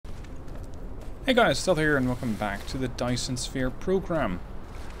Hey guys, Stealth here and welcome back to the Dyson Sphere program.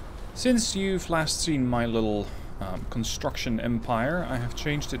 Since you've last seen my little construction empire, I have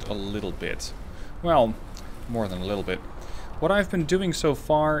changed it a little bit. Well, more than a little bit. What I've been doing so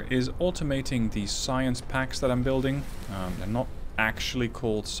far is automating the science packs that I'm building. They're not actually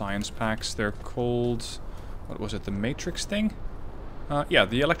called science packs, they're called... what was it, the matrix thing? Yeah,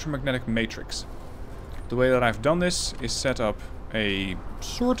 the electromagnetic matrix. The way that I've done this is set up a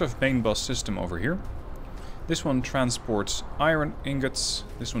sort of main bus system over here. This one transports iron ingots,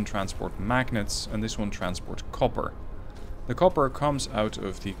 this one transports magnets, and this one transports copper. The copper comes out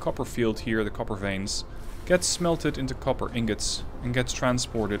of the copper field here, the copper veins, gets smelted into copper ingots, and gets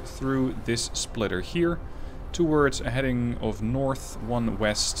transported through this splitter here towards a heading of north, one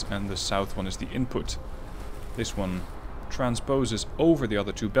west, and the south one is the input. This one transposes over the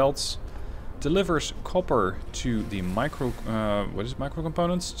other two belts, delivers copper to the micro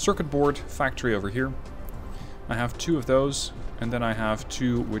components? Circuit board factory over here. I have two of those, and then I have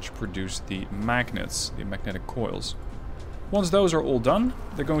two which produce the magnets, the magnetic coils. Once those are all done,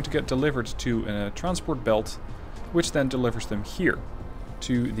 they're going to get delivered to a transport belt, which then delivers them here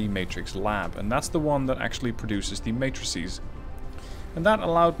to the matrix lab, and that's the one that actually produces the matrices. And that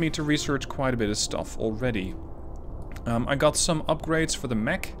allowed me to research quite a bit of stuff already. I got some upgrades for the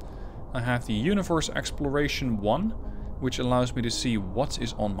mech. I have the Universe Exploration 1, which allows me to see what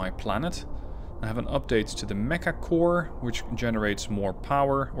is on my planet. I have an update to the Mecha Core, which generates more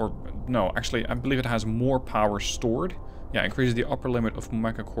power, or no, actually I believe it has more power stored. Yeah, increases the upper limit of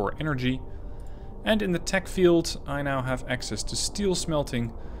Mecha Core energy. And in the tech field, I now have access to steel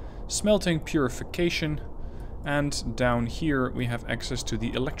smelting, smelting purification, and down here we have access to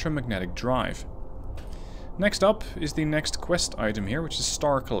the electromagnetic drive. Next up is the next quest item here, which is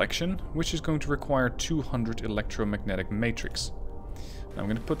Star Collection, which is going to require 200 electromagnetic matrix. Now I'm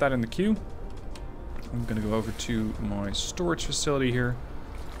going to put that in the queue. I'm going to go over to my storage facility here,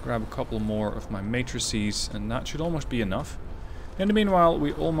 grab a couple more of my matrices, and that should almost be enough. In the meanwhile,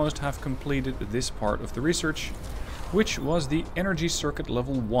 we almost have completed this part of the research, which was the energy circuit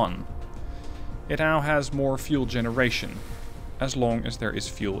level 1. It now has more fuel generation, as long as there is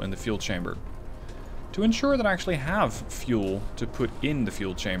fuel in the fuel chamber. To ensure that I actually have fuel to put in the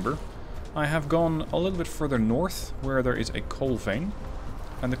fuel chamber, I have gone a little bit further north where there is a coal vein.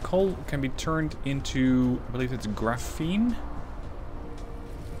 And the coal can be turned into, I believe it's graphene?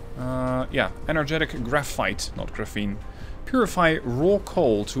 Yeah, energetic graphite, not graphene. Purify raw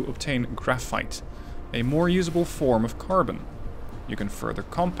coal to obtain graphite, a more usable form of carbon. You can further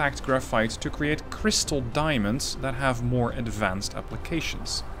compact graphite to create crystal diamonds that have more advanced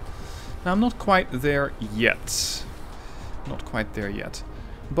applications. Now, I'm not quite there yet. Not quite there yet.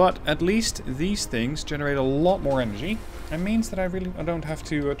 But at least these things generate a lot more energy. And means that I don't have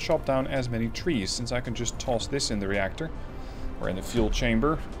to chop down as many trees, since I can just toss this in the reactor. Or in the fuel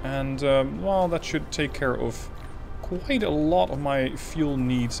chamber. And, well, that should take care of quite a lot of my fuel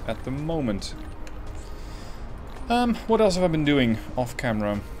needs at the moment. What else have I been doing off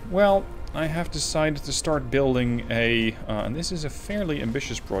camera? Well, I have decided to start building a, and this is a fairly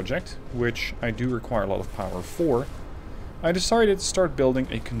ambitious project, which I do require a lot of power for. I decided to start building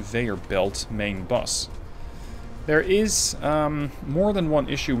a conveyor belt main bus. There is more than one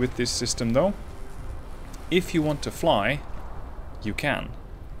issue with this system though. If you want to fly, you can.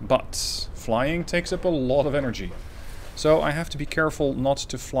 But flying takes up a lot of energy. So I have to be careful not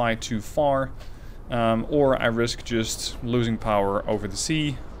to fly too far, or I risk just losing power over the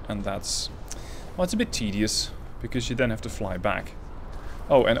sea. And that's, well, it's a bit tedious, because you then have to fly back.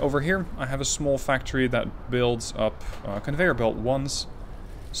 Oh, and over here I have a small factory that builds up conveyor belt ones,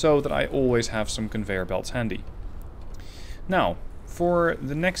 so that I always have some conveyor belts handy. Now, for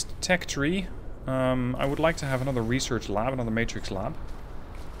the next tech tree, I would like to have another research lab, another matrix lab.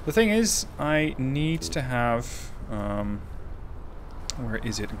 The thing is, I need to have, where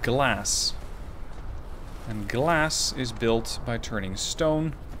is it? Glass. And glass is built by turning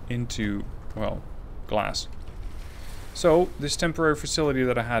stone into, well, glass. So this temporary facility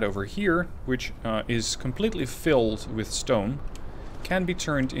that I had over here, which is completely filled with stone, can be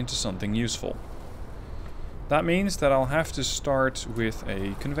turned into something useful. That means that I'll have to start with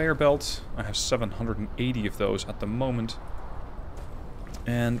a conveyor belt. I have 780 of those at the moment.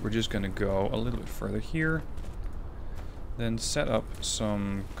 And we're just going to go a little bit further here. Then set up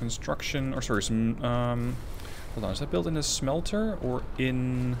some construction, or sorry, some, hold on, is that built in the smelter or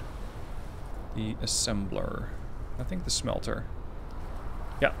in the assembler? I think the smelter.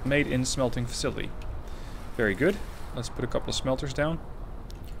 Yeah, made in smelting facility. Very good. Let's put a couple of smelters down.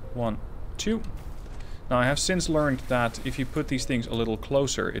 1, 2. Now I have since learned that if you put these things a little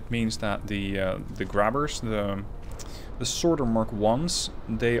closer, it means that the grabbers, the sorter Mark 1s,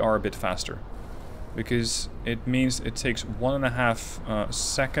 they are a bit faster. Because it means it takes 1.5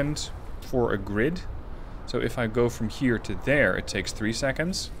 seconds for a grid. So if I go from here to there, it takes 3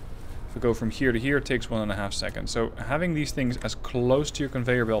 seconds. If I go from here to here, it takes 1.5 seconds. So having these things as close to your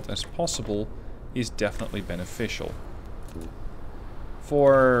conveyor belt as possible is definitely beneficial.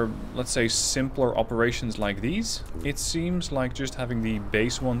 For, let's say, simpler operations like these, it seems like just having the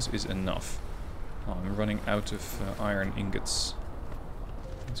base ones is enough. Oh, I'm running out of iron ingots.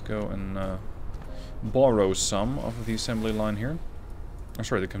 Let's go and borrow some of the assembly line here. Oh,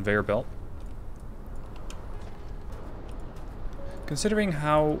 sorry, the conveyor belt. Considering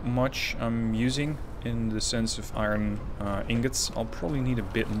how much I'm using in the sense of iron ingots, I'll probably need a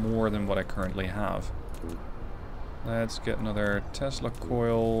bit more than what I currently have. Let's get another Tesla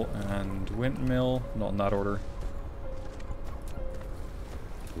coil and windmill, not in that order.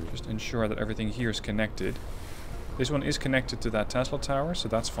 Just ensure that everything here is connected. This one is connected to that Tesla tower, so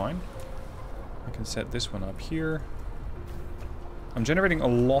that's fine. I can set this one up here. I'm generating a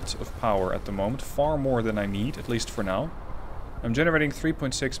lot of power at the moment, far more than I need, at least for now. I'm generating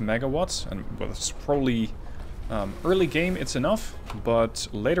 3.6 megawatts, and well, it's probably early game it's enough, but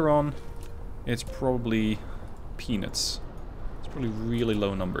later on it's probably peanuts. It's probably really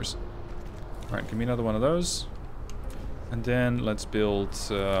low numbers. Alright, give me another one of those. And then let's build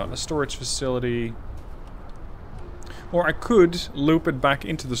a storage facility. Or I could loop it back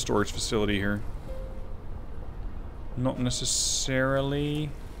into the storage facility here. Not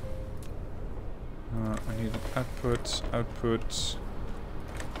necessarily. I need output, output,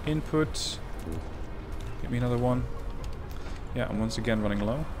 input. Give me another one. Yeah, I'm once again running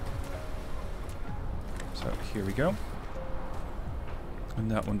low. So here we go.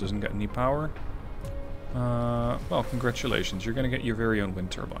 And that one doesn't get any power. Well, congratulations. You're going to get your very own wind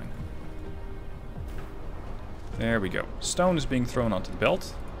turbine. There we go. Stone is being thrown onto the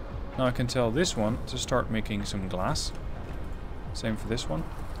belt. Now I can tell this one to start making some glass. Same for this one.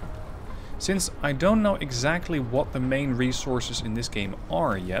 Since I don't know exactly what the main resources in this game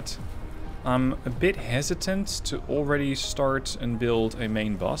are yet, I'm a bit hesitant to already start and build a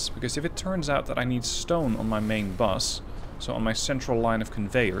main bus, because if it turns out that I need stone on my main bus, so on my central line of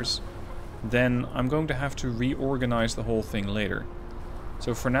conveyors, then I'm going to have to reorganize the whole thing later.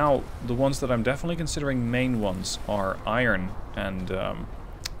 So for now, the ones that I'm definitely considering main ones are iron and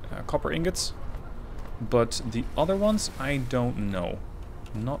copper ingots, but the other ones I don't know.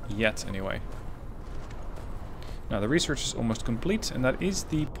 Not yet, anyway. Now, the research is almost complete, and that is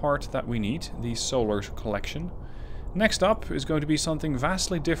the part that we need, the solar collection. Next up is going to be something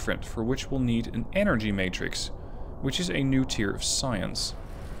vastly different, for which we'll need an energy matrix, which is a new tier of science.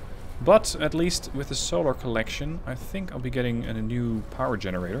 But, at least with the solar collection, I think I'll be getting a new power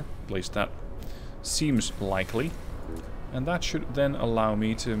generator. At least that seems likely. And that should then allow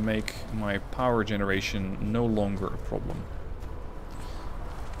me to make my power generation no longer a problem.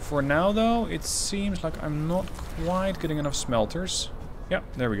 For now, though, it seems like I'm not quite getting enough smelters.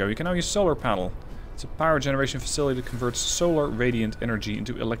 Yep, there we go. You can now use solar panel. It's a power generation facility that converts solar radiant energy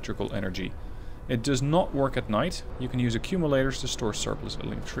into electrical energy. It does not work at night. You can use accumulators to store surplus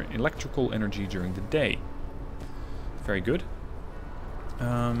electrical energy during the day. Very good. Yeah,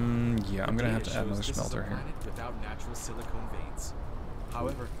 I'm gonna have to add another smelter here. Without natural silicone veins.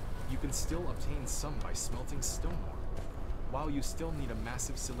 However, you can still obtain some by smelting stone ore. While you still need a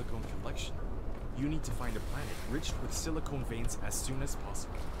massive silicone collection, you need to find a planet rich with silicone veins as soon as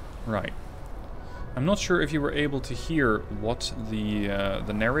possible. Right. I'm not sure if you were able to hear what the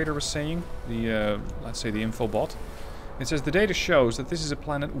narrator was saying, let's say the info bot. It says the data shows that this is a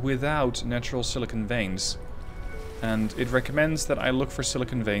planet without natural silicon veins. And it recommends that I look for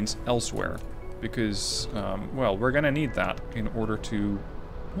silicon veins elsewhere. Because, well, we're gonna need that in order to,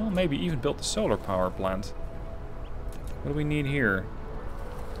 well, maybe even build the solar power plant. What do we need here?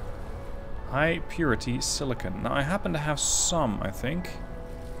 High purity silicon. Now I happen to have some, I think.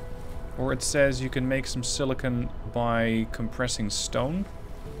 Or it says you can make some silicon by compressing stone.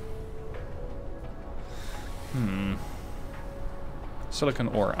 Silicon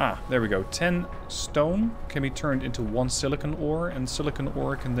ore. Ah, there we go. 10 stone can be turned into 1 silicon ore, and silicon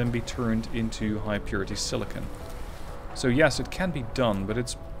ore can then be turned into high purity silicon. So yes, it can be done, but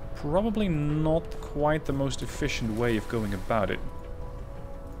it's probably not quite the most efficient way of going about it.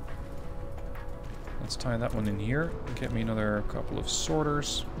 Let's tie that one in here. Get me another couple of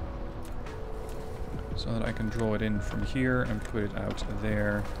sorters, so that I can draw it in from here and put it out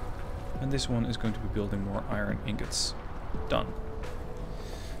there. And this one is going to be building more iron ingots. Done.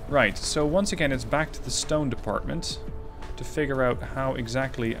 Right, so once again it's back to the stone department to figure out how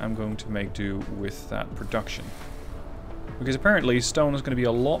exactly I'm going to make do with that production. Because apparently stone is going to be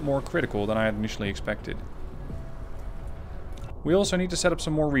a lot more critical than I had initially expected. We also need to set up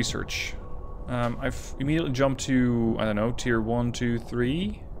some more research. I've immediately jumped to, I don't know, tier 1, 2,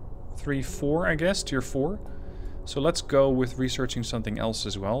 3, 3, 4, I guess, tier 4. So let's go with researching something else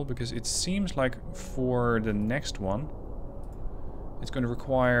as well, because it seems like for the next one, it's going to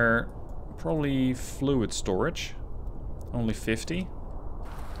require probably fluid storage. Only 50.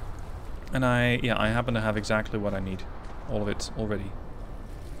 And I happen to have exactly what I need. All of it already.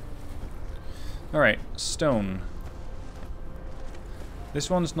 Alright, stone.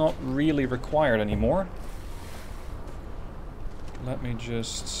 This one's not really required anymore. Let me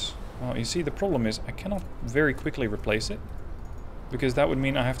just... Well, you see, the problem is I cannot very quickly replace it. Because that would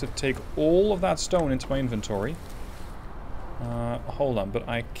mean I have to take all of that stone into my inventory. Hold on, but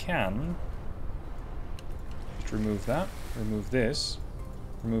I can... Just remove that. Remove this.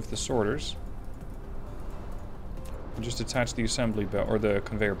 Remove the sorters. And just attach the assembly belt, or the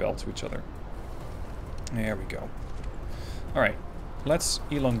conveyor belt to each other. There we go. Alright. Let's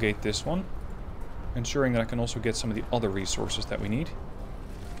elongate this one, ensuring that I can also get some of the other resources that we need.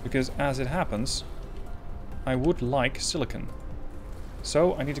 Because as it happens, I would like silicon.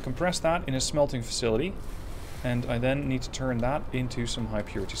 So I need to compress that in a smelting facility, and I then need to turn that into some high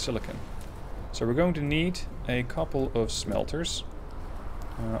purity silicon. So we're going to need a couple of smelters.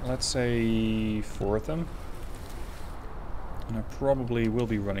 Let's say 4 of them. And I probably will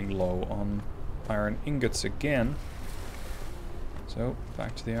be running low on iron ingots again. So,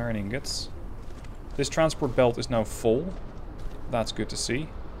 back to the iron ingots. This transport belt is now full. That's good to see.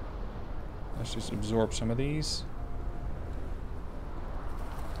 Let's just absorb some of these.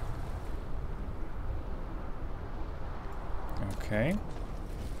 Okay.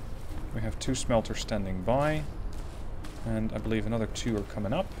 We have 2 smelters standing by. And I believe another 2 are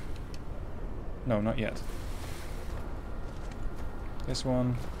coming up. No, not yet. This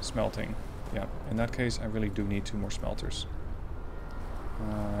one, smelting. Yeah, in that case I really do need 2 more smelters.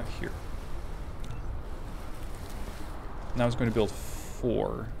 Here. Now it's going to build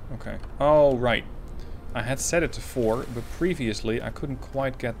 4. Okay. Oh, right. I had set it to 4, but previously I couldn't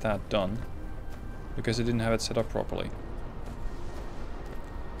quite get that done. Because I didn't have it set up properly.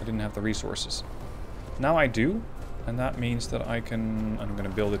 I didn't have the resources. Now I do, and that means that I can... I'm going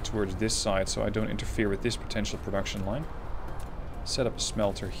to build it towards this side so I don't interfere with this potential production line. Set up a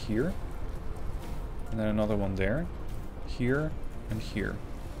smelter here. And then another one there. Here. And here.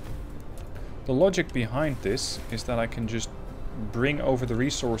 The logic behind this is that I can just bring over the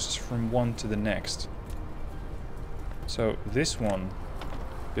resources from one to the next. So this one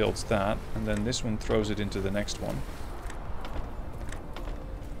builds that, and then this one throws it into the next one.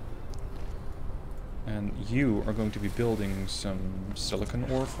 And you are going to be building some silicon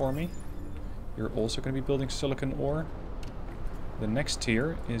ore for me. You're also going to be building silicon ore. The next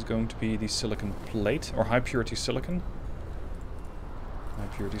tier is going to be the silicon plate, or high purity silicon. High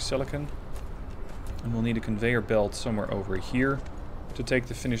purity silicon. And we'll need a conveyor belt somewhere over here to take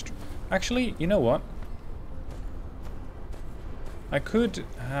the finished... Actually, you know what? I could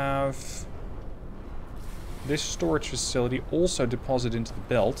have this storage facility also deposit into the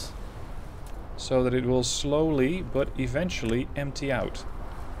belt so that it will slowly but eventually empty out.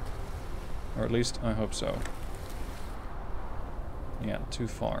 Or at least I hope so. Yeah, too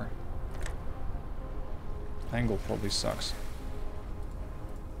far. Angle probably sucks.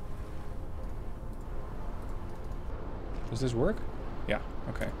 Does this work? Yeah,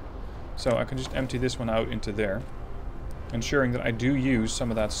 okay. So I can just empty this one out into there, ensuring that I do use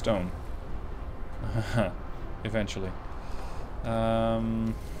some of that stone. Eventually.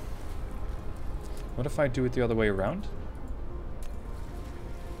 What if I do it the other way around?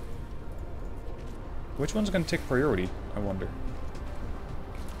 Which one's going to take priority, I wonder?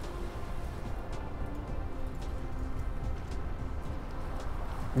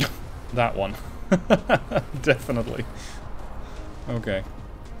 That one. Definitely. Okay.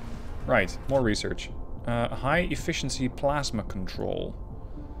 Right, more research. High efficiency plasma control.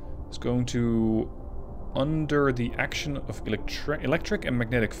 It's going to... Under the action of electric and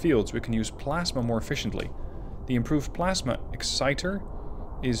magnetic fields, we can use plasma more efficiently. The improved plasma exciter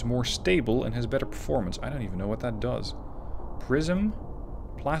is more stable and has better performance. I don't even know what that does. Prism,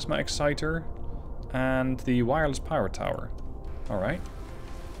 plasma exciter, and the wireless power tower. Alright.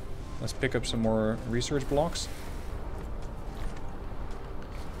 Let's pick up some more research blocks.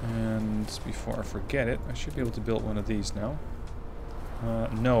 And before I forget it, I should be able to build one of these now.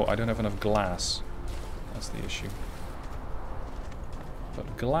 No, I don't have enough glass. That's the issue.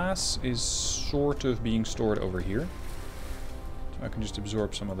 But glass is sort of being stored over here. So I can just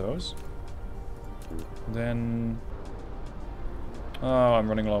absorb some of those. Then... oh, I'm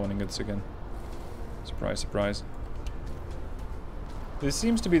running low on ingots again. Surprise, surprise. This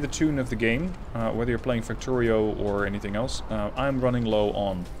seems to be the tune of the game, whether you're playing Factorio or anything else. I'm running low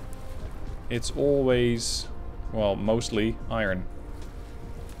on. It's always, well, mostly iron.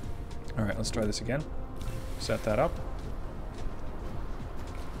 Alright, let's try this again. Set that up.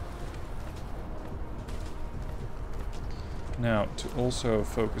 Now, to also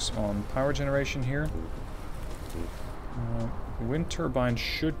focus on power generation here. Wind turbine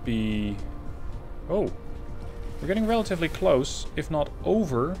should be... oh! We're getting relatively close, if not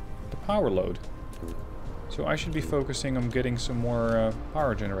over, the power load. So I should be focusing on getting some more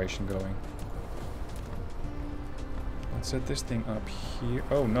power generation going. Let's set this thing up here.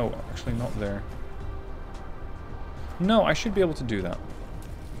 Oh no, actually not there. No, I should be able to do that.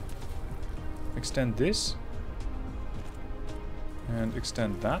 Extend this. And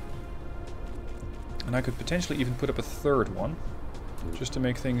extend that. And I could potentially even put up a third one, just to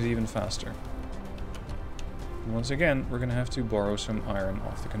make things even faster. And once again, we're going to have to borrow some iron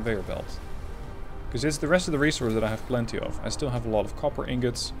off the conveyor belt. Because it's the rest of the resource that I have plenty of. I still have a lot of copper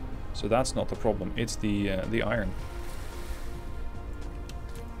ingots, so that's not the problem. It's the iron.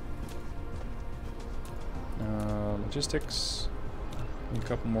 Logistics. A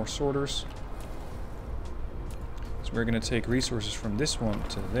couple more sorters. So we're going to take resources from this one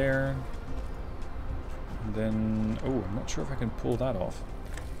to there. And then... oh, I'm not sure if I can pull that off.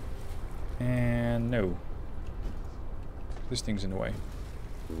 And no. This thing's in the way.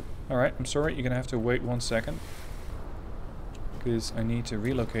 Alright, I'm sorry, you're gonna have to wait 1 second. Because I need to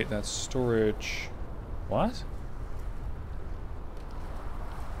relocate that storage... what?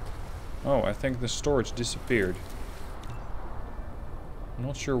 Oh, I think the storage disappeared. I'm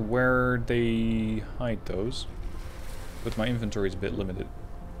not sure where they hide those. But my inventory is a bit limited.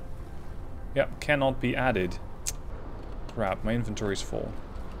 Yeah, cannot be added. Crap, my inventory's full.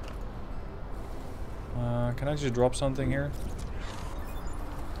 Can I just drop something here?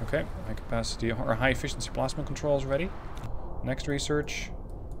 Okay, high capacity or high efficiency plasma controls ready. Next research.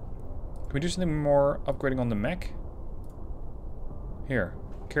 Can we do something more upgrading on the mech? Here,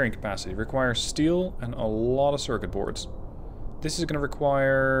 carrying capacity. Requires steel and a lot of circuit boards. This is going to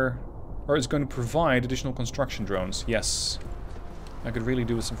require, or it's going to provide additional construction drones. Yes. I could really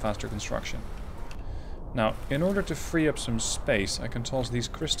do with some faster construction. Now, in order to free up some space, I can toss these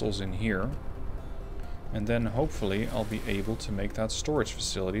crystals in here. And then hopefully I'll be able to make that storage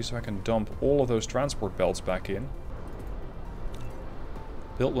facility so I can dump all of those transport belts back in.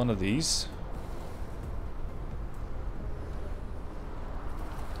 Build one of these.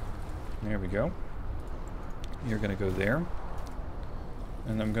 There we go. You're gonna go there.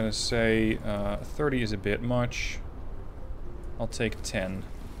 And I'm gonna say 30 is a bit much. I'll take 10.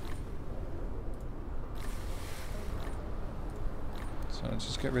 So let's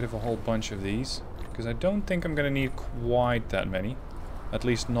just get rid of a whole bunch of these. Because I don't think I'm going to need quite that many. At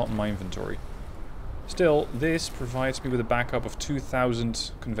least not in my inventory. Still, this provides me with a backup of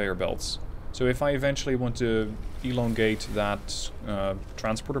 2,000 conveyor belts. So if I eventually want to elongate that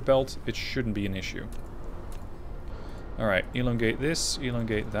transporter belt, it shouldn't be an issue. Alright, elongate this,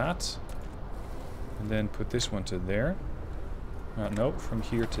 elongate that. And then put this one to there. No, from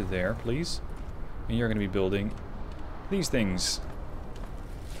here to there, please. And you're going to be building these things.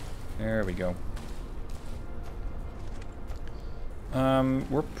 There we go.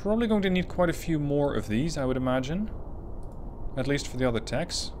 We're probably going to need quite a few more of these, I would imagine. At least for the other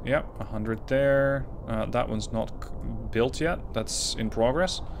techs. Yep, 100 there. That one's not built yet. That's in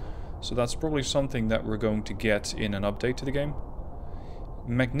progress. So that's probably something that we're going to get in an update to the game.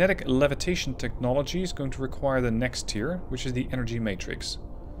 Magnetic levitation technology is going to require the next tier, which is the energy matrix.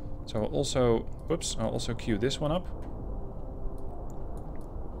 So I'll also... whoops, I'll also queue this one up.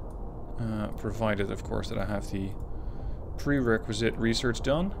 Provided, of course, that I have the prerequisite research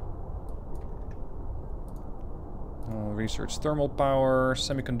done. I'll research thermal power,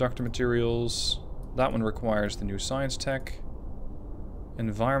 semiconductor materials. That one requires the new science tech.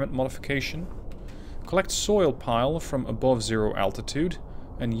 Environment modification. Collect soil pile from above 0 altitude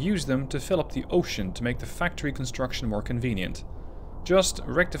and use them to fill up the ocean to make the factory construction more convenient. Just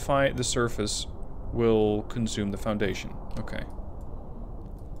rectify the surface will consume the foundation. Okay.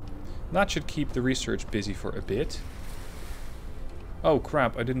 That should keep the research busy for a bit. Oh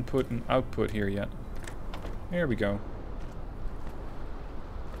crap, I didn't put an output here yet. There we go.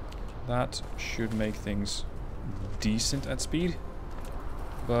 That should make things decent at speed.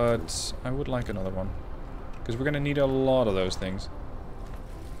 But I would like another one. Because we're going to need a lot of those things.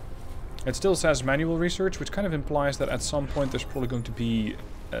 It still says manual research, which kind of implies that at some point there's probably going to be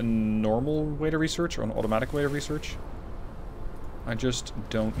a normal way to research or an automatic way to research. I just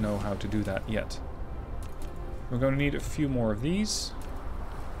don't know how to do that yet. We're going to need a few more of these.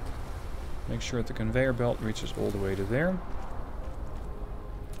 Make sure that the conveyor belt reaches all the way to there.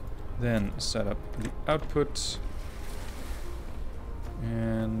 Then set up the output.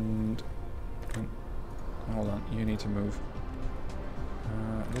 And... hold on, you need to move.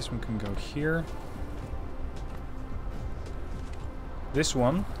 This one can go here. This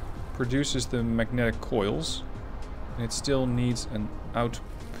one produces the magnetic coils. And it still needs an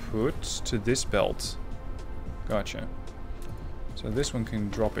output to this belt. Gotcha. So this one can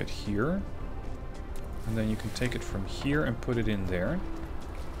drop it here. And then you can take it from here and put it in there.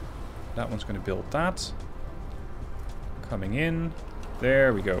 That one's going to build that. Coming in.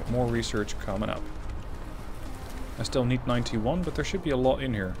 There we go. More research coming up. I still need 91, but there should be a lot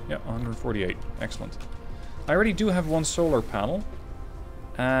in here. Yeah, 148. Excellent. I already do have one solar panel.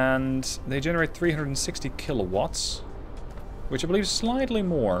 And they generate 360 kilowatts. Which I believe is slightly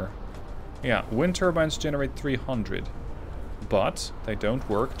more. Yeah, wind turbines generate 300. But they don't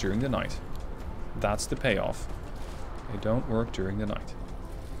work during the night. That's the payoff. They don't work during the night.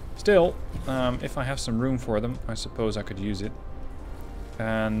 Still, if I have some room for them, I suppose I could use it.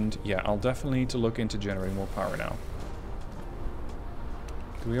 And yeah, I'll definitely need to look into generating more power now.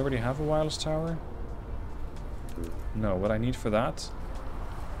 Do we already have a wireless tower? No, what I need for that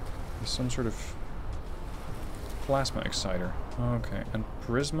is some sort of plasma exciter. Okay, and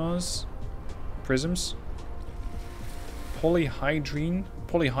prisms?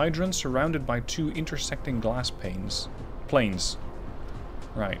 Polyhydron surrounded by two intersecting glass planes.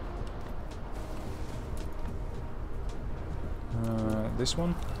 Right. This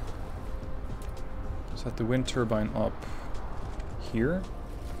one. Set the wind turbine up here.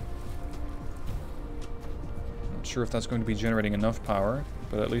 Not sure if that's going to be generating enough power,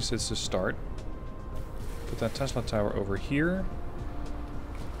 but at least it's a start. Put that Tesla tower over here.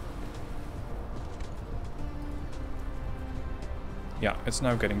 Yeah, it's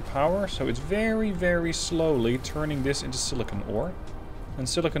now getting power, so it's very, very slowly turning this into silicon ore. And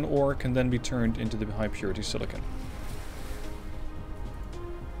silicon ore can then be turned into the high purity silicon.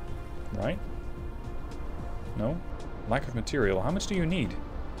 Right? No? Lack of material. How much do you need?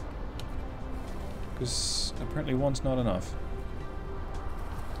 Because apparently one's not enough.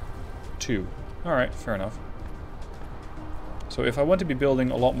 2. Alright, fair enough. So if I want to be building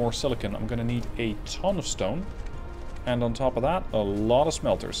a lot more silicon, I'm going to need a ton of stone. And on top of that, a lot of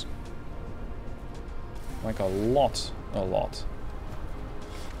smelters. Like a lot.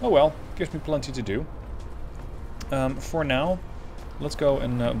 Oh well, gives me plenty to do. For now, let's go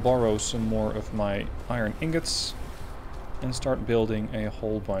and borrow some more of my iron ingots and start building a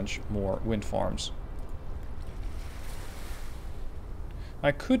whole bunch more wind farms.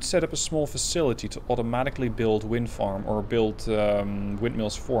 I could set up a small facility to automatically build wind farm or build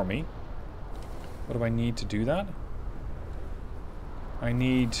windmills for me. What do I need to do that? I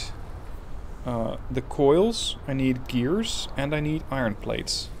need the coils, I need gears, and I need iron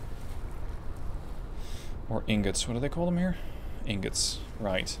plates. Or ingots, what do they call them here? Ingots,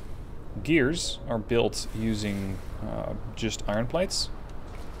 right. Gears are built using just iron plates.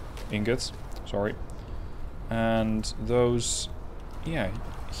 Ingots, sorry. And those, yeah,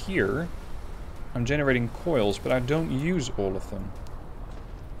 here I'm generating coils, but I don't use all of them.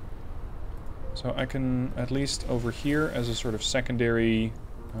 So I can, at least over here, as a sort of secondary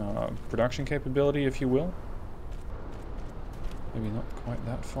production capability, if you will. Maybe not quite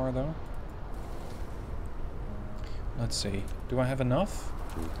that far, though. Let's see. Do I have enough?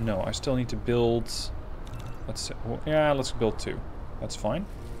 No, I still need to build... Let's see. Well, yeah, let's build 2. That's fine.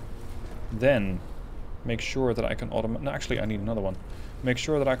 Then, make sure that I can automatically... No, actually, I need another one. Make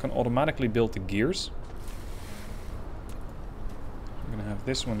sure that I can automatically build the gears. I'm going to have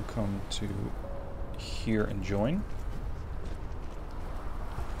this one come to here and join.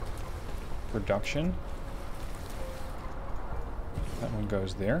 Production. That one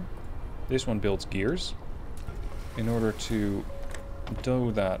goes there. This one builds gears. In order to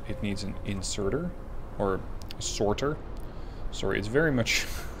do that, it needs an inserter or a sorter. Sorry, it's very much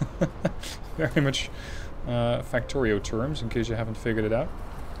very much Factorio terms, in case you haven't figured it out.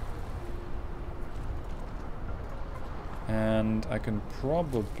 And I can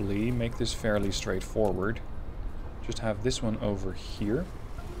probably make this fairly straightforward. Just have this one over here.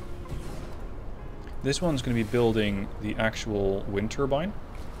 This one's going to be building the actual wind turbine.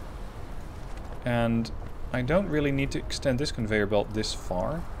 And I don't really need to extend this conveyor belt this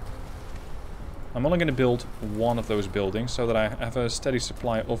far. I'm only going to build one of those buildings so that I have a steady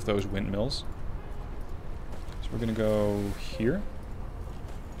supply of those windmills. So we're going to go here.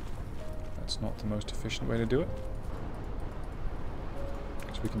 That's not the most efficient way to do it.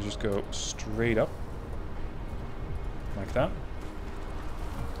 So we can just go straight up. Like that.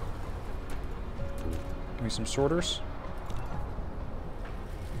 Give me some sorters.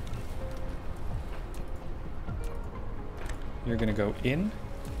 You're going to go in.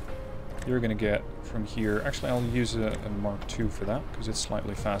 You're going to get from here. Actually, I'll use a Mark II for that because it's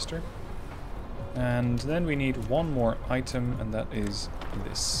slightly faster. And then we need one more item, and that is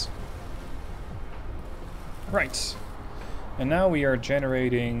this. Right. And now we are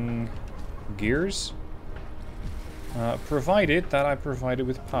generating gears. Provided that I provide it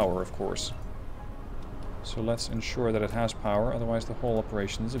with power, of course. So let's ensure that it has power, otherwise the whole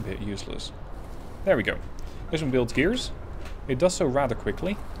operation is a bit useless. There we go. This one builds gears. It does so rather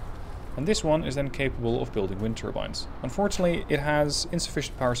quickly. And this one is then capable of building wind turbines. Unfortunately, it has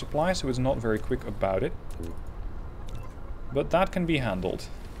insufficient power supply, so it's not very quick about it. But that can be handled.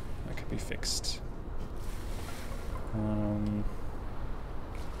 That can be fixed.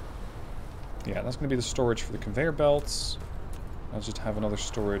 Yeah, that's going to be the storage for the conveyor belts. I'll just have another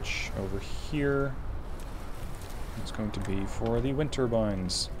storage over here. It's going to be for the wind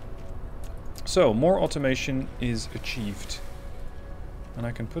turbines. So, more automation is achieved. And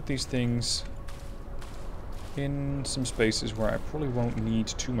I can put these things in some spaces where I probably won't need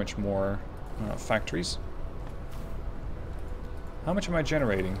too much more factories. How much am I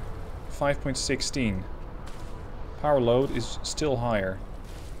generating? 5.16. Power load is still higher.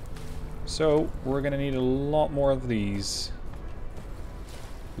 So we're going to need a lot more of these.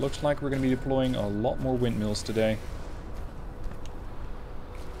 Looks like we're going to be deploying a lot more windmills today.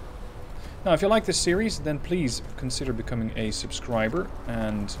 Now, if you like this series, then please consider becoming a subscriber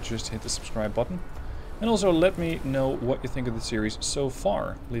and just hit the subscribe button. And also let me know what you think of the series so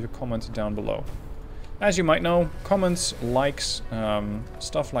far. Leave a comment down below. As you might know, comments, likes,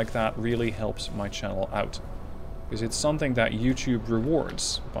 stuff like that really helps my channel out. Because it's something that YouTube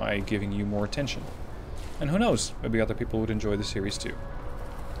rewards by giving you more attention. And who knows, maybe other people would enjoy the series too.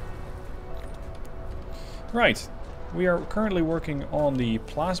 Right. We are currently working on the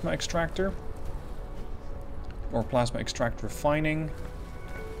plasma extractor, or plasma extract refining.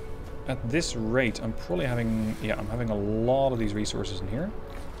 At this rate, I'm probably having, yeah, I'm having a lot of these resources in here.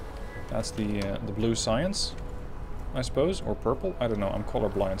 That's the blue science, I suppose, or purple. I don't know. I'm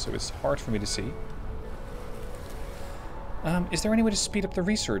colorblind, so it's hard for me to see. Is there any way to speed up the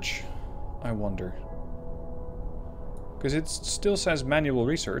research? I wonder. Because it still says manual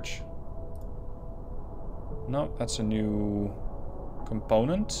research. No, that's a new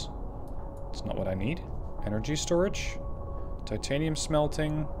component. It's not what I need. Energy storage, titanium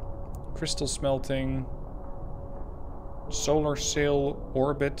smelting, crystal smelting, solar sail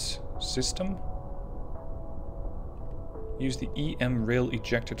orbit system. Use the EM rail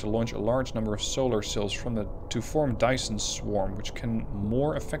ejector to launch a large number of solar cells from to form Dyson swarm, which can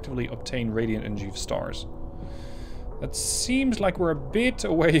more effectively obtain radiant energy of stars. That seems like we're a bit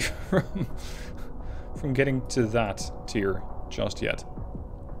away from getting to that tier just yet.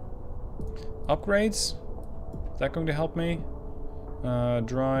 Upgrades? Is that going to help me?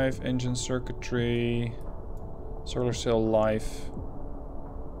 Drive, engine circuitry, solar cell life.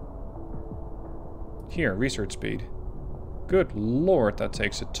 Here, research speed. Good lord, that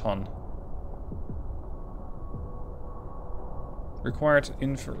takes a ton. Required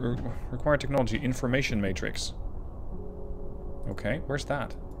technology, information matrix. Okay, where's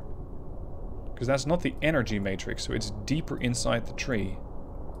that? Because that's not the energy matrix, so it's deeper inside the tree.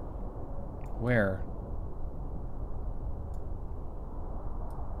 Where?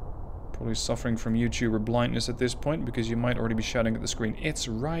 Probably suffering from YouTuber blindness at this point, because you might already be shouting at the screen. It's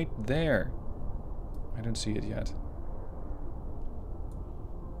right there. I don't see it yet.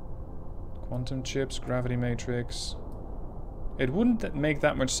 Quantum chips, gravity matrix. It wouldn't make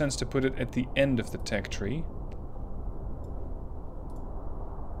that much sense to put it at the end of the tech tree.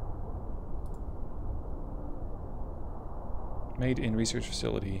 Made in research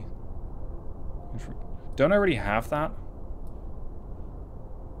facility. Don't I already have that?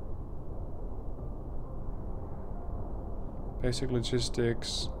 Basic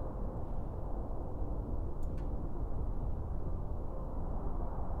logistics.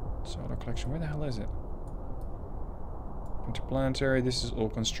 Solar collection. Where the hell is it? Interplanetary. This is all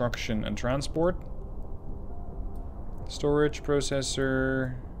construction and transport. Storage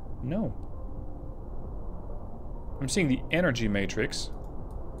processor. No. I'm seeing the energy matrix,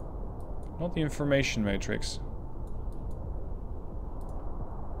 not the information matrix.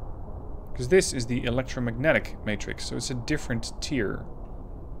 Because Because this is the electromagnetic matrix, so it's a different tier.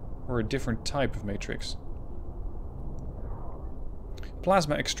 Or a different type of matrix.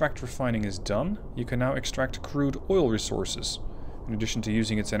 Plasma extract refining is done. You can now extract crude oil resources. In addition to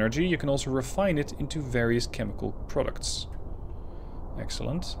using its energy, you can also refine it into various chemical products.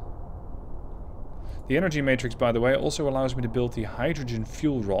 Excellent. The energy matrix, by the way, also allows me to build the hydrogen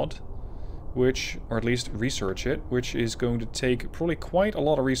fuel rod, which, or at least research it, which is going to take probably quite a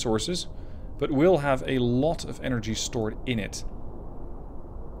lot of resources, but will have a lot of energy stored in it.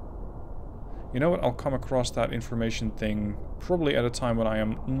 You know what, I'll come across that information thing probably at a time when I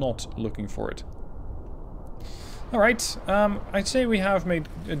am not looking for it. Alright, I'd say we have made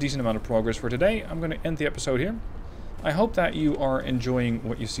a decent amount of progress for today. I'm going to end the episode here. I hope that you are enjoying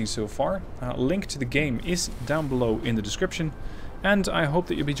what you see so far. Link to the game is down below in the description. And I hope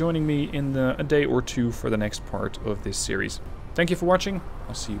that you'll be joining me in a day or two for the next part of this series. Thank you for watching.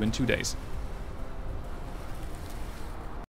 I'll see you in 2 days.